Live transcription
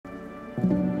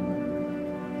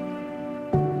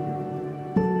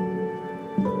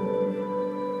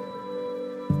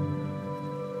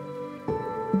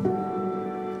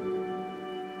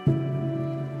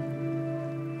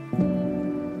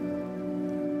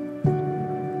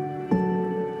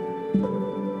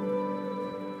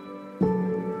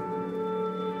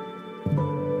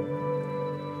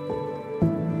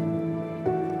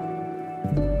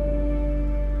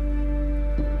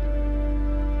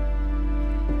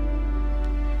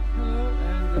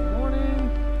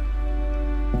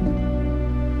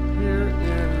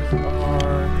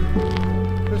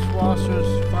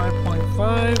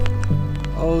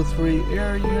O3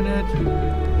 Air Unit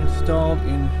installed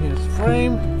in his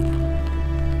frame,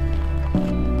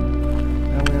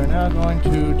 and we are now going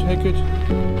to take it to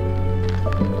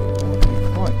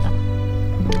flight.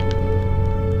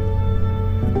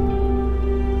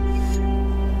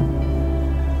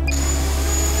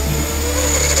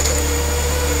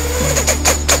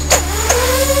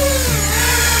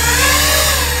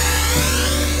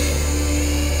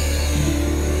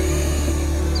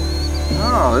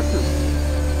 Oh,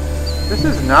 this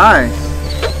is nice.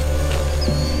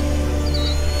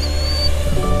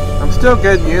 I'm still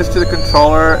getting used to the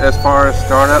controller as far as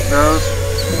startup goes.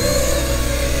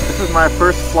 This is my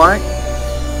first flight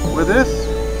with this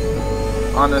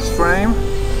on this frame.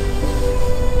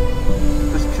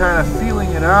 Just kind of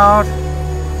feeling it out,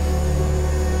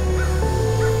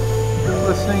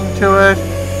 listening to it,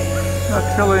 no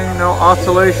trilling, no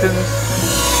oscillations.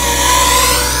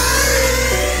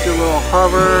 Do a little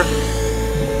hover.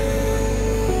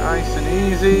 Nice and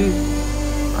easy.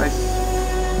 Nice.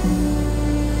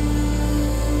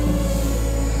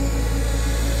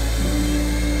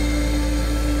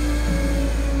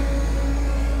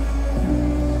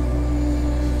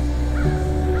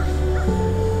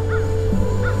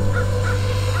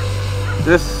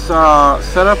 This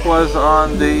setup was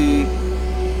on the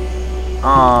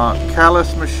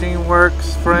Callus Machine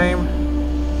Works frame,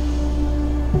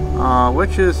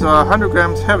 which is 100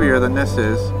 grams heavier than this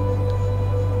is.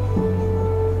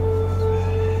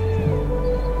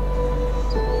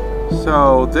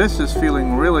 So this is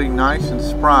feeling really nice and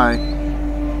spry,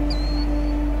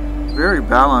 very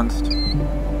balanced.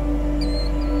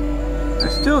 I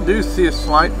still do see a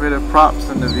slight bit of props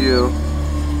in the view.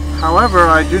 However,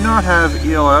 I do not have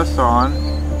EOS on.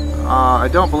 I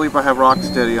don't believe I have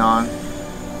Rockstead on.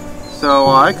 So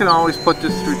I can always put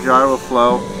this through Gyro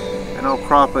flow and I'll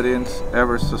crop it in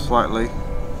ever so slightly.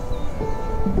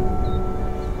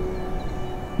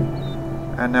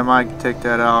 And then I can take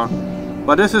that out.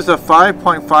 But this is a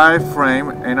 5.5 frame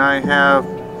and I have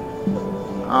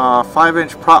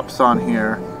 5-inch props on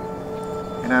here.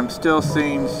 And I'm still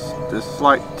seeing the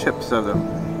slight tips of them.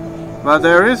 But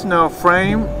there is no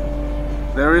frame.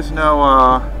 There is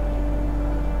no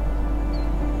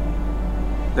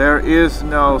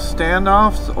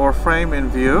standoffs or frame in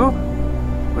view,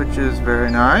 which is very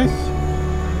nice.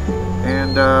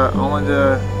 And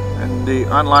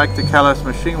unlike the Callus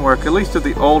Machine Work, at least of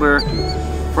the older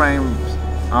frames,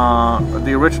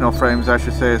 the original frames I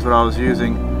should say is what I was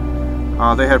using,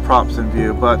 they had props in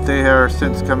view, but they are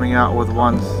since coming out with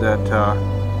ones that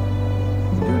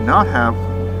do not have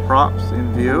props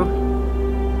in view.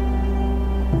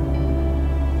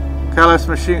 Callus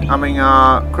Machine,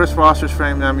 Chris Foster's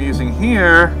frame that I'm using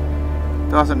here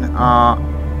doesn't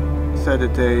said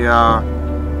that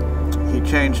he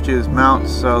changed his mounts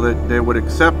so that they would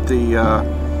accept the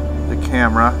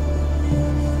camera.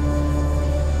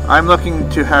 I'm looking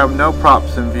to have no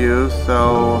props in view,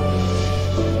 so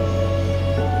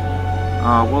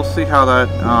we'll see how that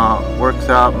works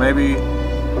out. Maybe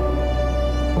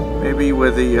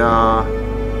with the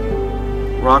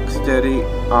Rockstead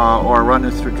or run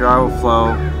this through Gyro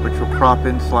flow, which will crop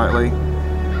in slightly,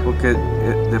 we'll get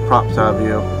the props out of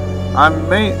view. I'm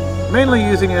mainly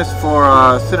using this for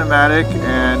cinematic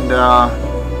and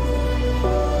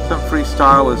some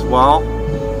freestyle as well.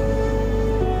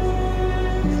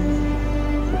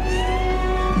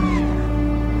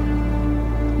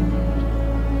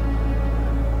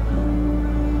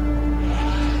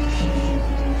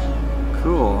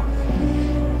 Cool.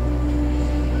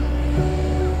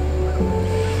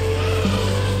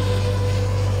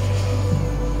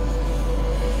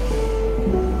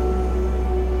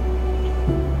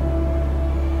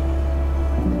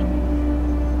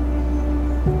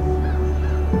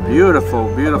 Beautiful,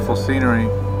 beautiful scenery.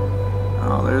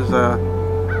 Oh, there's a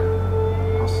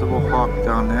possible hawk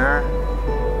down there.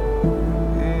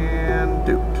 And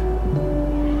duped.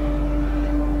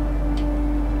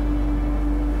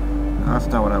 That's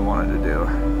not what I wanted to do.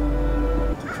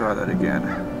 Let's try that again.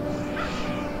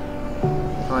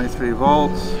 23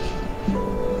 volts.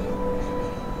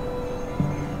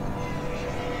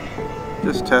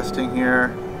 Just testing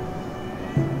here.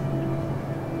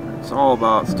 It's all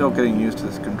about still getting used to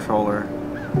this controller.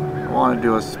 I want to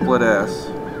do a split S.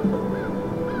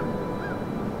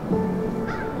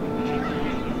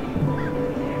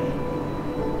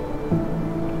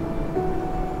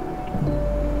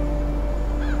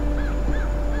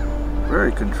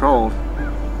 Very controlled.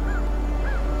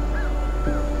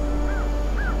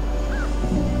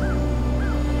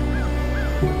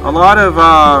 A lot of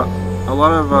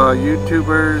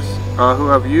YouTubers who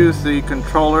have used the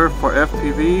controller for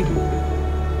FPV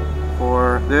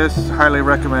for this highly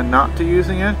recommend not to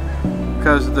using it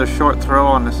because of the short throw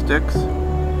on the sticks,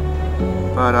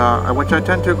 but which I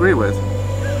tend to agree with.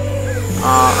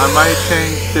 I might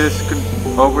change this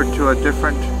over to a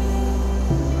different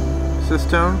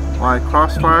system like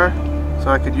Crossfire, so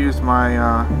I could use my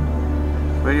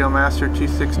Radio Master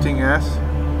T16S,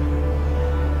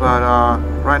 but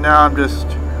right now I'm just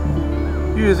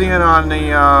using it on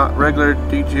the regular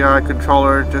DJI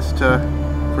controller just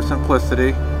for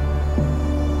simplicity.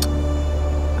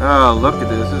 Oh, look at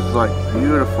this. This is like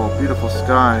beautiful, beautiful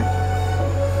sky.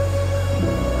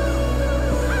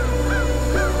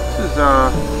 This is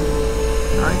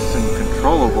nice and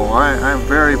controllable. I'm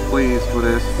very pleased with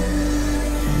this.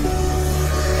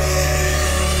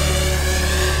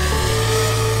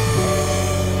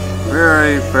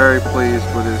 Very, very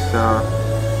pleased with this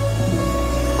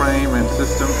frame and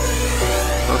system,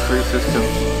 O3 system.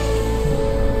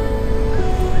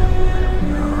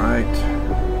 Alright.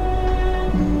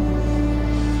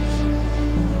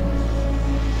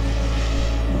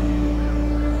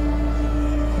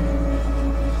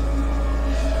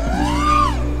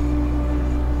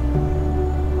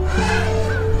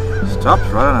 Stops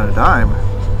right on a dime.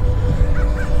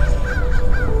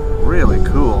 Really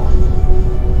cool.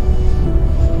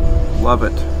 Love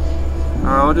it.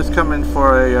 Alright, we'll just come in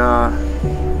for a,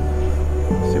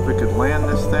 see if we could land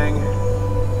this thing.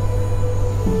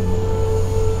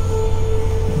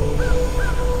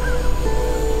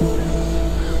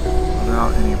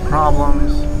 Without any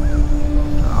problems.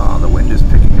 Oh, the wind is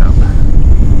picking up.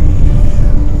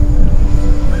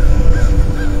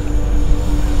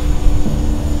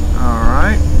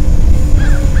 Alright.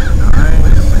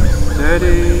 Nice and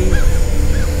steady.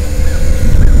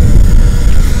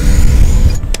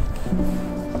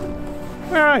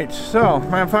 Alright, so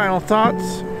my final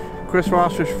thoughts. Chris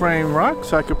Rosser's frame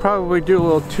rocks. I could probably do a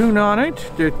little tune on it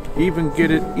to even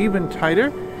get it even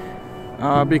tighter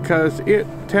because it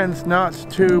tends not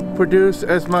to produce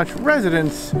as much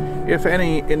resonance, if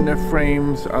any, in the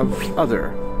frames of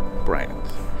other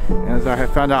brands. And as I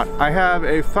have found out, I have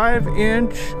a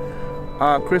 5-inch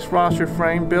Chris Rosser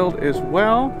frame build as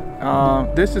well.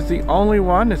 This is the only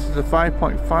one. This is the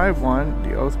 5.5 one,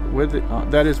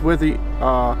 that is with the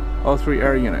O3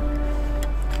 Air Unit.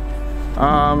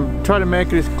 Try to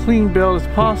make it as clean build as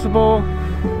possible,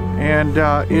 and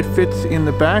it fits in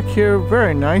the back here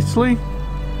very nicely.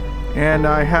 And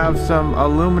I have some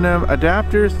aluminum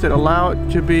adapters that allow it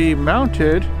to be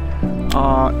mounted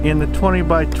in the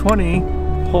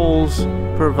 20x20 holes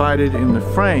provided in the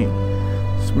frame.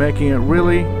 It's making it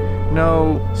really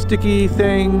no sticky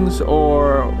things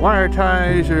or wire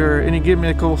ties or any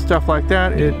gimmickle stuff like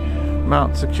that. It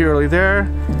mounts securely there.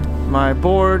 My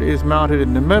board is mounted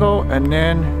in the middle, and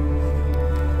then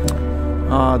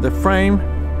the frame,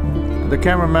 the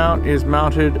camera mount is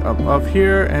mounted up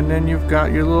here, and then you've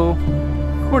got your little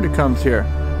cord that comes here.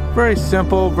 Very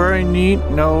simple, very neat,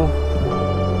 no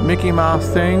Mickey Mouse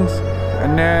things.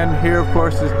 And then here of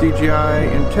course is DJI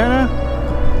antenna.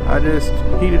 I just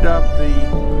heated up the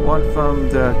one from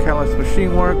the Catalyst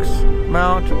Machine Works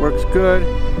mount. It works good,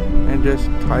 and just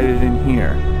tied it in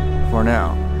here for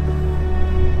now.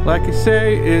 Like I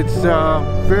say, it's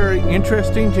very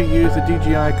interesting to use a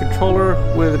DJI controller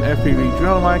with an FPV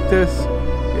drone like this.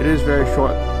 It is very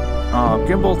short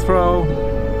gimbal throw,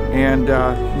 and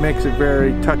makes it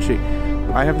very touchy.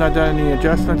 I have not done any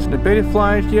adjustments in the beta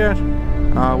flight yet,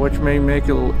 which may make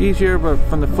it a little easier, but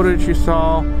from the footage you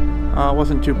saw,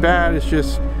 wasn't too bad. It's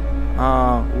just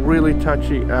really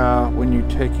touchy when you're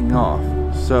taking off.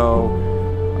 So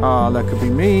that could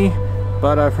be me,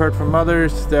 but I've heard from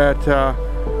others that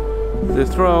the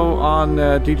throw on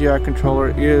the DJI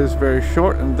controller is very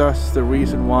short, and thus the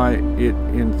reason why it,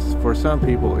 for some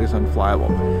people, is unflyable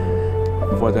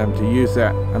for them to use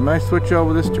that. I might switch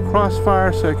over this to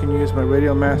Crossfire so I can use my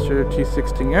Radio Master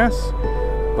T16S,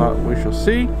 but we shall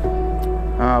see.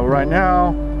 Right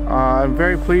now, I'm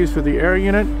very pleased with the Air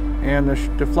Unit, and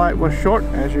the flight was short.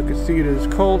 As you can see, it is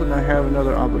cold, and I have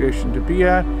another obligation to be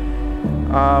at.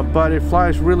 but it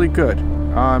flies really good.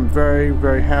 I'm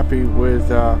very happy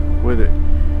with it.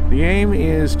 The aim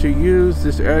is to use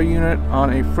this air unit on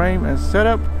a frame and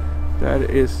setup that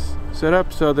is set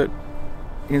up so that,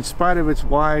 in spite of its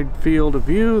wide field of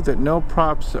view, that no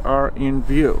props are in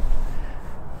view.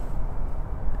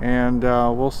 And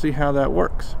we'll see how that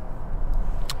works.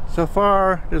 So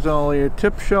far, there's only a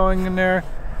tip showing in there.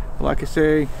 Like I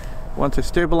say, once I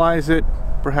stabilize it,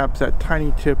 perhaps that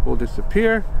tiny tip will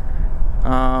disappear.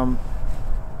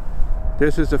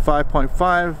 This is a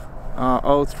 5.5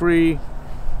 O3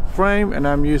 frame, and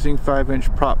I'm using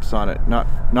 5-inch props on it. Not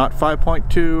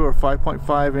 5.2 or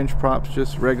 5.5-inch props,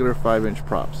 just regular 5-inch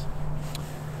props.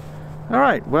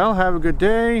 Alright, well, have a good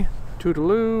day.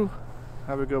 Toodaloo.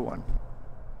 Have a good one.